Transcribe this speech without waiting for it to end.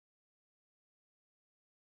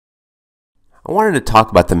I wanted to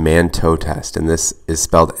talk about the Mantoux test, and this is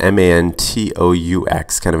spelled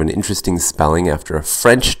M-A-N-T-O-U-X, kind of an interesting spelling after a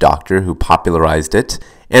French doctor who popularized it.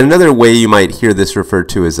 And another way you might hear this referred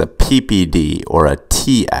to is a PPD or a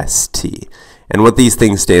TST. And what these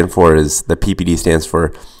things stand for is the PPD stands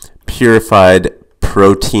for Purified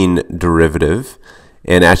Protein Derivative,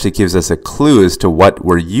 and actually gives us a clue as to what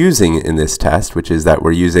we're using in this test, which is that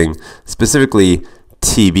we're using specifically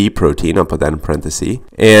TB protein. I'll put that in parentheses.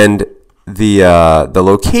 And the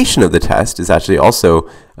location of the test is actually also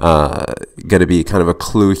going to be kind of a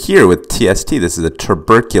clue here with TST. This is a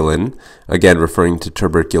tuberculin, again referring to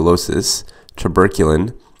tuberculosis,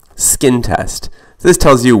 tuberculin skin test. So this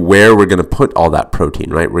tells you where we're going to put all that protein,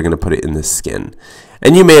 right? We're going to put it in the skin.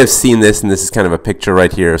 And you may have seen this, and this is kind of a picture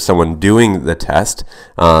right here of someone doing the test.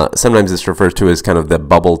 Sometimes this refers to as kind of the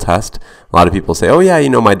bubble test. A lot of people say, oh yeah, you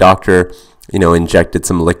know, my doctor injected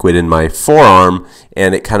some liquid in my forearm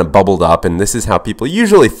and it kind of bubbled up, and this is how people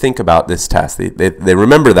usually think about this test. They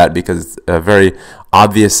remember that because it's a very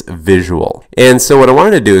obvious visual. And so what I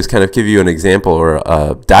wanted to do is kind of give you an example or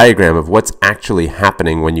a diagram of what's actually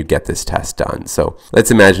happening when you get this test done. So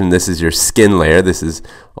let's imagine this is your skin layer. This is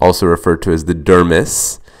also referred to as the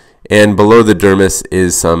dermis. And below the dermis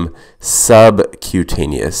is some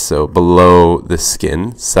subcutaneous, so below the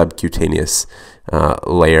skin, subcutaneous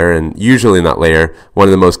layer, and usually in that layer, one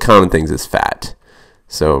of the most common things is fat.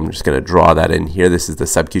 So I'm just going to draw that in here. This is the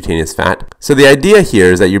subcutaneous fat. So the idea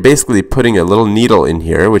here is that you're basically putting a little needle in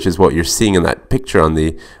here, which is what you're seeing in that picture on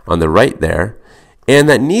the right there, and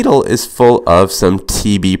that needle is full of some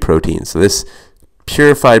TB protein. So this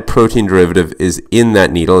purified protein derivative is in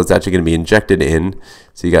that needle. It's actually going to be injected in.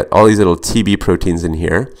 So you got all these little TB proteins in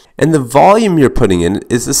here. And the volume you're putting in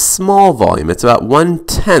is a small volume. It's about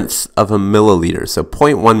 1/10 of a milliliter, so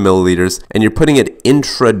 0.1 milliliters, and you're putting it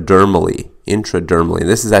intradermally. Intradermally.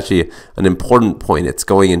 This is actually an important point. It's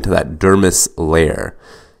going into that dermis layer.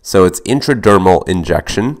 So it's intradermal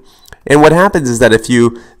injection. And what happens is that if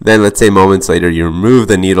you then, let's say moments later, you remove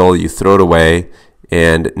the needle, you throw it away,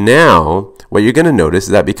 and now what you're going to notice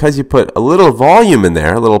is that because you put a little volume in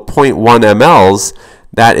there, a little 0.1 mLs,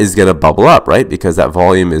 that is going to bubble up, right? Because that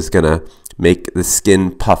volume is going to make the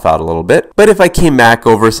skin puff out a little bit. But if I came back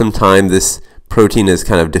over some time, this protein is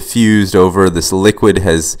kind of diffused over, this liquid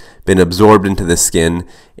has been absorbed into the skin,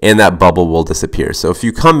 and that bubble will disappear. So if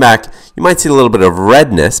you come back, you might see a little bit of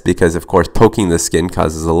redness because, of course, poking the skin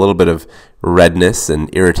causes a little bit of redness and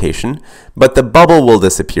irritation, but the bubble will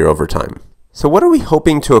disappear over time. So what are we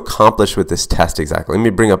hoping to accomplish with this test exactly? Let me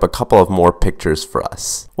bring up a couple of more pictures for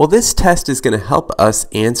us. Well, this test is going to help us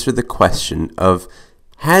answer the question of,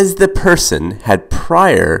 has the person had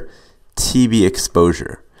prior TB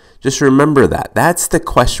exposure? Just remember that. That's the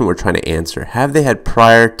question we're trying to answer. Have they had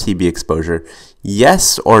prior TB exposure?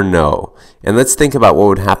 Yes or no? And let's think about what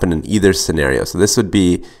would happen in either scenario. So this would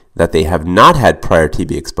be that they have not had prior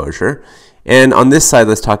TB exposure. And on this side,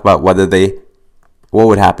 let's talk about what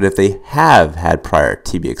would happen if they have had prior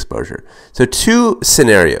TB exposure. So two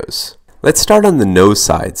scenarios. Let's start on the no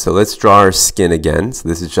side. So let's draw our skin again. So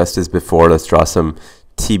this is just as before. Let's draw some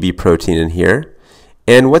TB protein in here.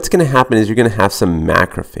 And what's going to happen is you're going to have some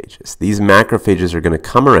macrophages. These macrophages are going to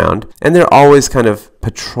come around, and they're always kind of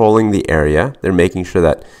patrolling the area. They're making sure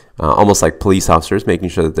that, almost like police officers, making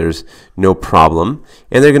sure that there's no problem.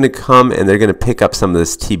 And they're going to come and they're going to pick up some of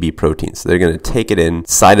this TB protein. So they're going to take it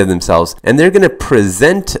inside of themselves, and they're going to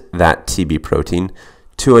present that TB protein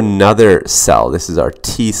to another cell. This is our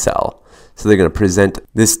T cell. So they're going to present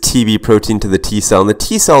this TB protein to the T cell, and the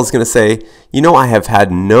T cell is going to say, you know, I have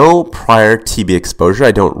had no prior TB exposure.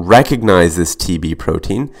 I don't recognize this TB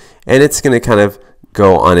protein, and it's going to kind of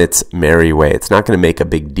go on its merry way. It's not going to make a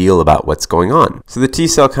big deal about what's going on. So the T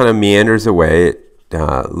cell kind of meanders away.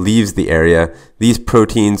 It leaves the area. These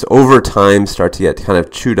proteins over time start to get kind of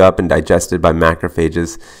chewed up and digested by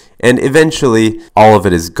macrophages, and eventually all of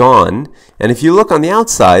it is gone. And if you look on the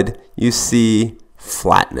outside, you see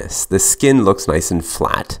flatness. The skin looks nice and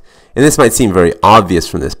flat. And this might seem very obvious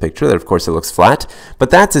from this picture that of course it looks flat,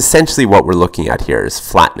 but that's essentially what we're looking at here is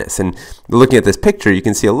flatness. And looking at this picture, you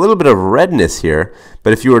can see a little bit of redness here,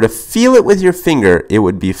 but if you were to feel it with your finger, it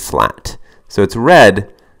would be flat. So it's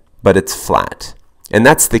red, but it's flat. And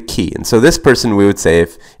that's the key. And so this person, we would say,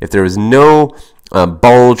 if there was no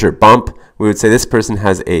bulge or bump, we would say this person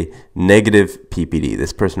has a negative PPD.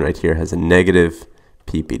 This person right here has a negative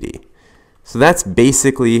PPD. So that's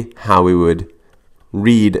basically how we would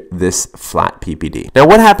read this flat PPD. Now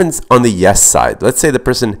what happens on the yes side? Let's say the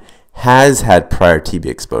person has had prior TB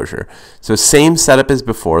exposure. So same setup as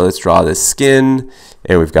before. Let's draw this skin,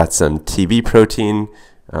 and we've got some TB protein.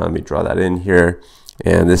 Let me draw that in here.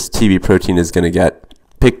 And this TB protein is going to get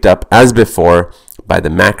picked up as before by the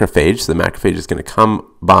macrophage. So the macrophage is going to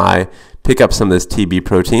come by, pick up some of this TB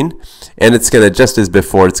protein, and it's going to, just as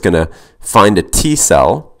before, it's going to find a T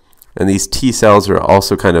cell. And these T cells are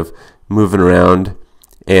also kind of moving around.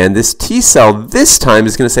 And this T cell this time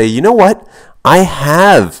is going to say, you know what? I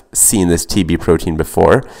have seen this TB protein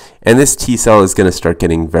before. And this T cell is going to start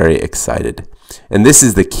getting very excited. And this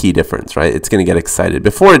is the key difference, right? It's going to get excited.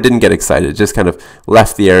 Before it didn't get excited, it just kind of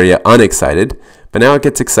left the area unexcited. But now it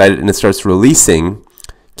gets excited and it starts releasing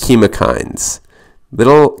chemokines,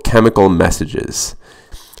 little chemical messages.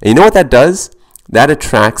 And you know what that does? That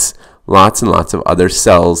attracts lots and lots of other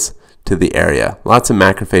cells to the area. Lots of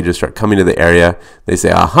macrophages start coming to the area. They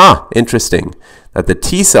say, aha, interesting, that the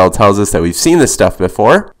T cell tells us that we've seen this stuff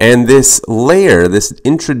before. And this layer, this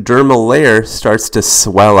intradermal layer, starts to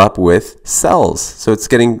swell up with cells. So it's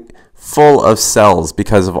getting full of cells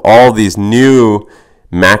because of all these new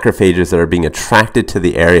macrophages that are being attracted to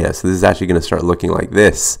the area. So this is actually going to start looking like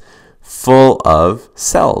this, full of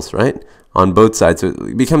cells, right? On both sides. So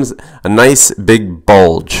it becomes a nice big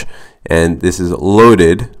bulge. And this is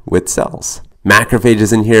loaded with cells.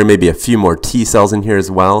 Macrophages in here, maybe a few more T cells in here as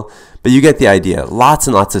well. But you get the idea. Lots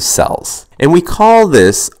and lots of cells. And we call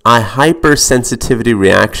this a hypersensitivity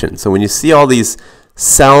reaction. So when you see all these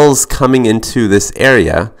cells coming into this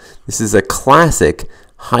area, this is a classic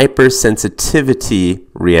hypersensitivity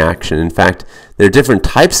reaction. In fact, there are different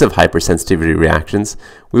types of hypersensitivity reactions.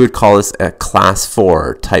 We would call this a class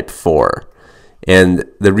 4, type 4. And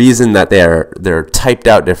the reason that they're typed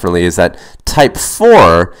out differently is that type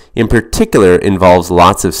 4 in particular involves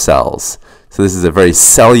lots of cells. So this is a very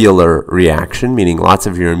cellular reaction, meaning lots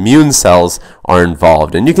of your immune cells are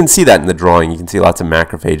involved. And you can see that in the drawing. You can see lots of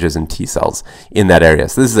macrophages and T cells in that area.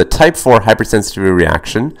 So this is a type 4 hypersensitivity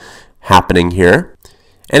reaction happening here.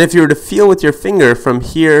 And if you were to feel with your finger from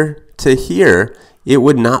here to here, it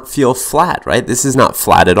would not feel flat, right? This is not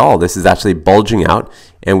flat at all. This is actually bulging out,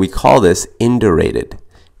 and we call this indurated.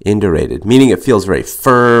 Indurated, meaning it feels very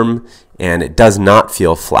firm, and it does not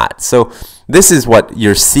feel flat. So this is what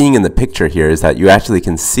you're seeing in the picture here, is that you actually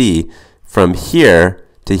can see from here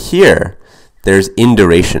to here, there's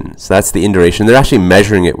induration. So that's the induration. They're actually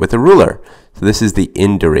measuring it with a ruler. So this is the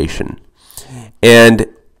induration. And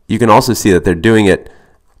you can also see that they're doing it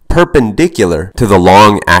perpendicular to the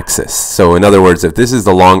long axis. So in other words, if this is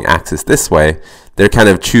the long axis this way, they're kind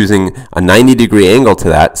of choosing a 90-degree angle to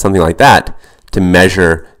that, something like that, to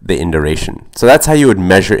measure the induration. So that's how you would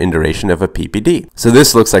measure induration of a PPD. So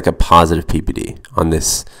this looks like a positive PPD on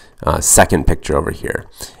this second picture over here.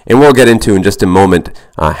 And we'll get into in just a moment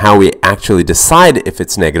how we actually decide if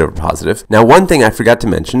it's negative or positive. Now, one thing I forgot to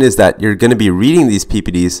mention is that you're going to be reading these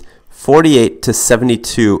PPDs 48 to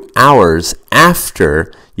 72 hours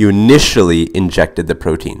after you initially injected the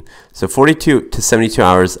protein. So 42 to 72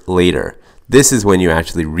 hours later, this is when you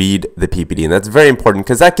actually read the PPD. And that's very important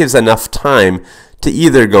because that gives enough time to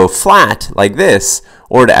either go flat like this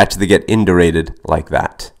or to actually get indurated like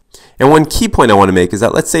that. And one key point I want to make is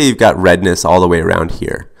that let's say you've got redness all the way around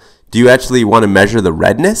here. Do you actually want to measure the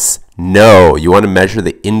redness? No, you want to measure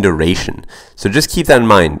the induration. So just keep that in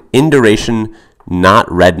mind. Induration,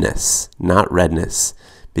 not redness, not redness,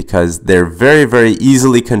 because they're very, very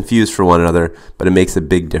easily confused for one another, but it makes a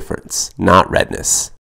big difference, not redness.